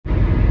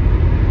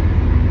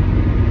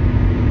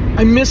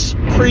I miss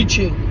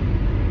preaching.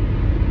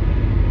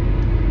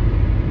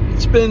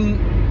 It's been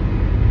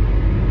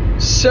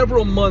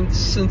several months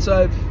since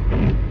I've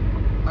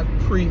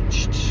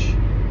preached,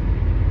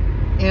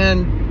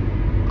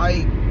 and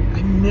I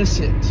miss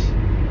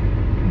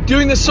it.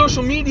 Doing the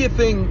social media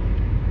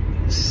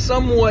thing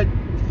somewhat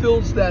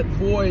fills that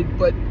void,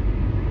 but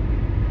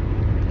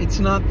it's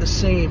not the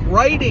same.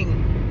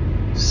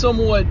 Writing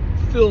somewhat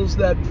fills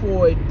that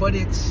void, but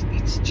it's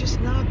just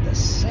not the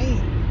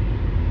same.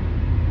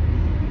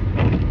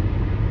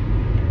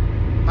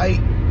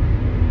 I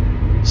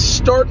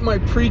start my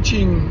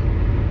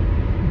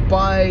preaching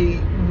by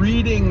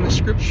reading the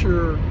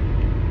scripture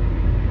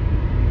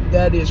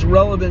that is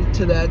relevant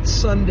to that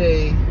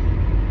Sunday.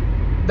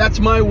 That's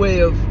my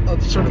way of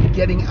sort of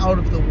getting out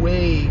of the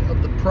way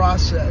of the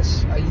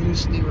process. I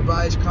use the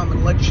Revised Common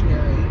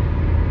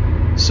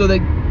Lectionary so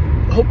that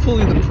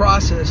hopefully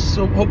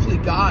hopefully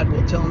God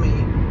will tell me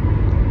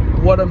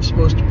what I'm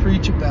supposed to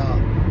preach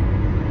about.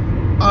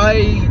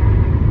 I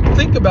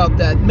think about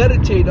that,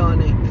 meditate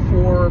on it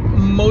for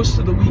most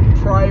of the week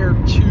prior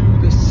to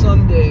the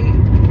Sunday.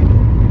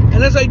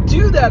 And as I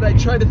do that, I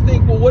try to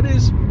think, well, what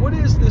is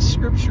this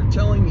scripture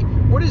telling me?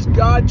 What is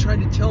God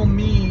trying to tell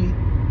me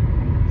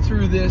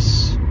through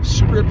this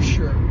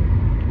scripture?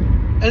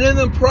 And in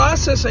the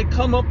process, I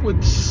come up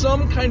with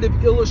some kind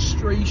of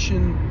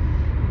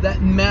illustration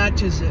that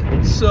matches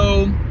it.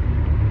 So,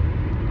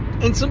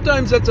 and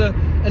sometimes that's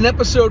an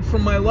episode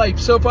from my life.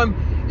 So if I'm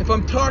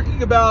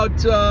talking about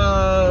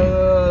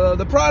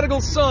the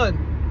prodigal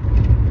son,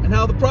 and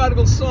how the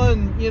prodigal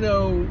son,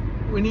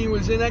 when he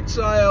was in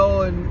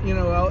exile and,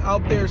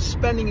 out there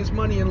spending his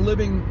money and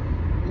living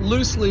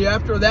loosely,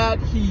 after that,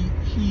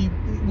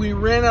 we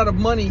ran out of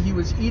money. He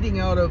was eating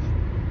out of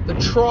the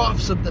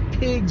troughs of the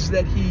pigs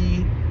that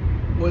he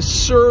was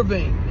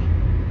serving.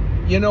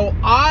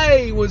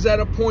 I was at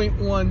a point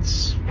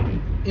once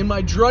in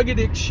my drug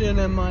addiction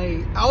and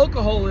my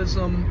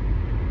alcoholism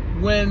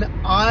when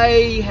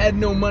I had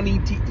no money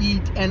to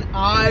eat, and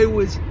I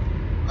was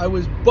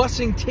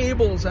bussing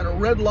tables at a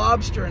Red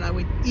Lobster, and I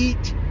would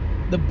eat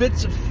the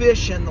bits of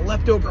fish and the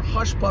leftover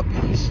hush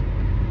puppies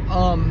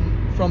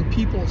from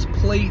people's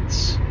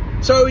plates.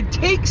 So I would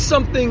take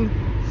something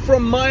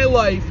from my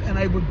life and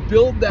I would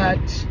build that.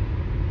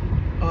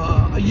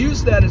 I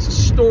use that as a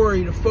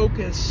story to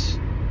focus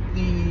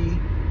the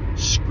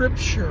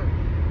scripture.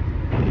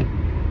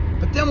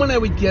 But then when I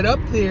would get up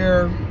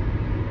there,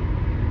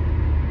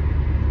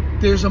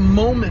 there's a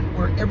moment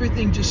where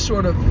everything just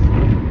sort of, I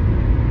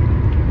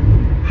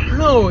don't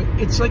know,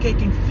 it's like I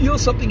can feel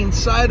something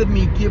inside of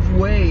me give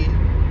way.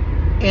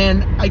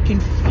 And I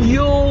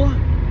feel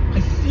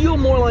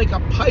more like a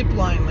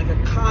pipeline, like a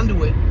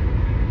conduit.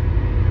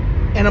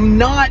 And I'm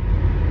not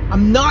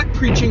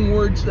preaching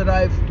words that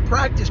I've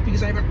practiced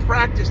because I haven't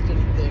practiced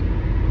anything.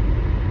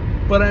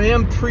 But I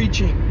am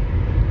preaching.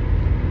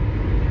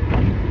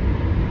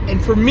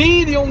 And for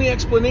me, the only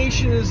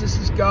explanation is this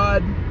is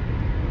God,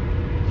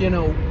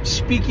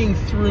 speaking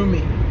through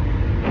me.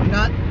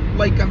 Not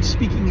like I'm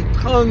speaking in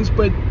tongues,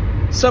 but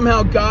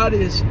somehow God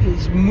is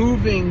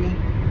moving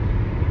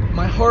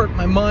my heart,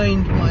 my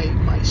mind,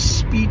 my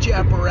speech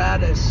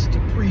apparatus to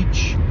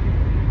preach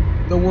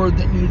the word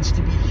that needs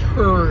to be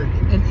heard.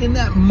 And in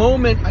that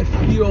moment, I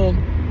feel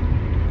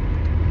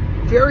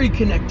very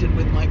connected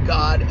with my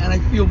God, and I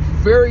feel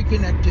very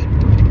connected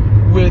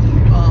with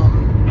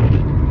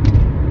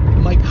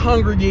my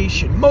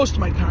congregation. Most of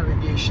my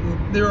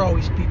congregation, there are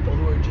always people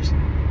who are just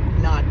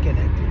not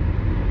connected.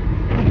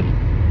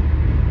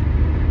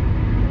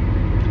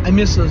 I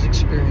miss those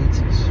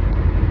experiences.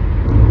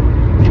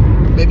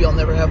 Maybe I'll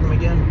never have them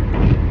again.